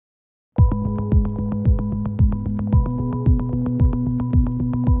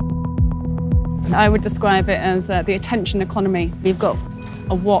I would describe it as the attention economy. We've got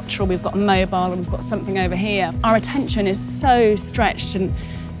a watch, or we've got a mobile, or we've got something over here. Our attention is so stretched, and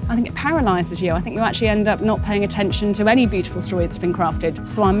I think it paralyses you. I think you actually end up not paying attention to any beautiful story that's been crafted.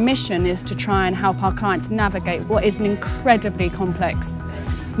 So our mission is to try and help our clients navigate what is an incredibly complex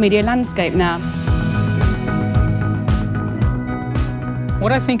media landscape now.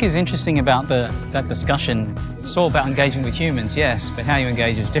 What I think is interesting about that discussion, it's all about engaging with humans, yes, but how you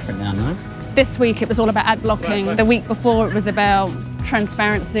engage is different now, no? This week it was all about ad blocking. The week before it was about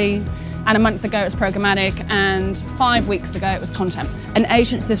transparency. And a month ago it was programmatic, and 5 weeks ago it was content. An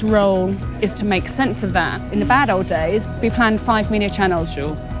agency's role is to make sense of that. In the bad old days, we planned 5 media channels.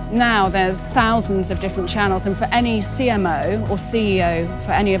 Sure. Now there's thousands of different channels, and for any CMO or CEO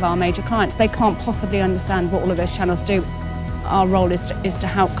for any of our major clients, they can't possibly understand what all of those channels do. Our role is to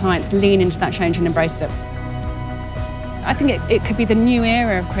help clients lean into that change and embrace it. I think it could be the new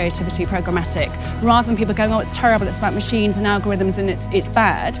era of creativity programmatic. Rather than people going, oh, it's terrible, it's about machines and algorithms and it's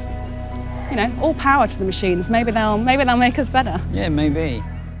bad. You know, all power to the machines. Maybe they'll make us better. Yeah, maybe.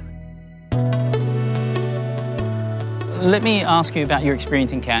 Let me ask you about your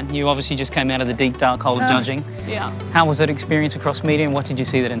experience in Cannes. You obviously just came out of the deep, dark hole of judging. Yeah. How was that experience across media, and what did you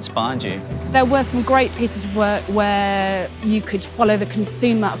see that inspired you? There were some great pieces of work where you could follow the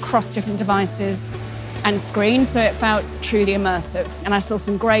consumer across different devices and screens, so it felt truly immersive. And I saw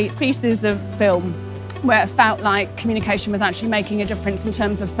some great pieces of film where it felt like communication was actually making a difference in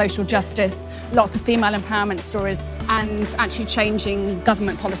terms of social justice, lots of female empowerment stories, and actually changing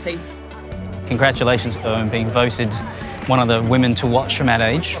government policy. Congratulations, though, on being voted one of the women to watch from Ad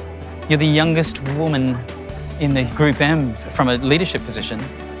Age. You're the youngest woman in the Group M from a leadership position.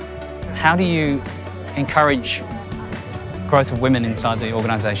 How do you encourage growth of women inside the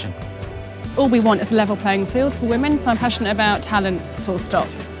organisation? All we want is a level playing field for women, so I'm passionate about talent, full stop.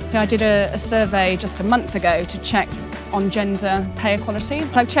 I did a survey just a month ago to check on gender pay equality.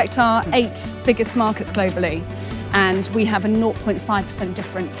 I've checked our 8 biggest markets globally, and we have a 0.5%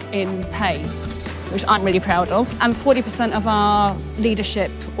 difference in pay, which I'm really proud of. And 40% of our leadership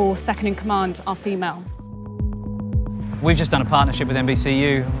or second in command are female. We've just done a partnership with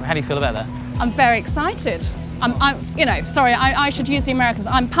NBCU. How do you feel about that? I'm very excited. I should use the Americans.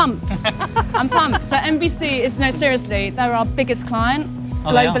 I'm pumped. I'm pumped. So NBC is, no, seriously, they're our biggest client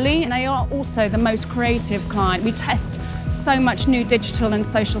globally, and they are also the most creative client. We test so much new digital and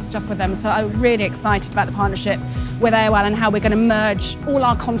social stuff with them, so I'm really excited about the partnership with AOL and how we're going to merge all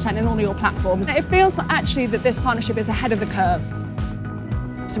our content in all your platforms. It feels actually that this partnership is ahead of the curve.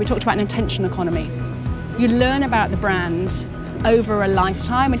 So we talked about an attention economy. You learn about the brand over a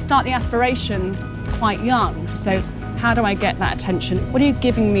lifetime. We start the aspiration quite young. So how do I get that attention? What are you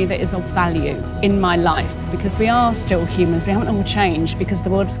giving me that is of value in my life? Because we are still humans. We haven't all changed because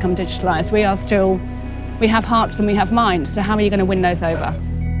the world's become digitalised. We have hearts and we have minds. So how are you going to win those over?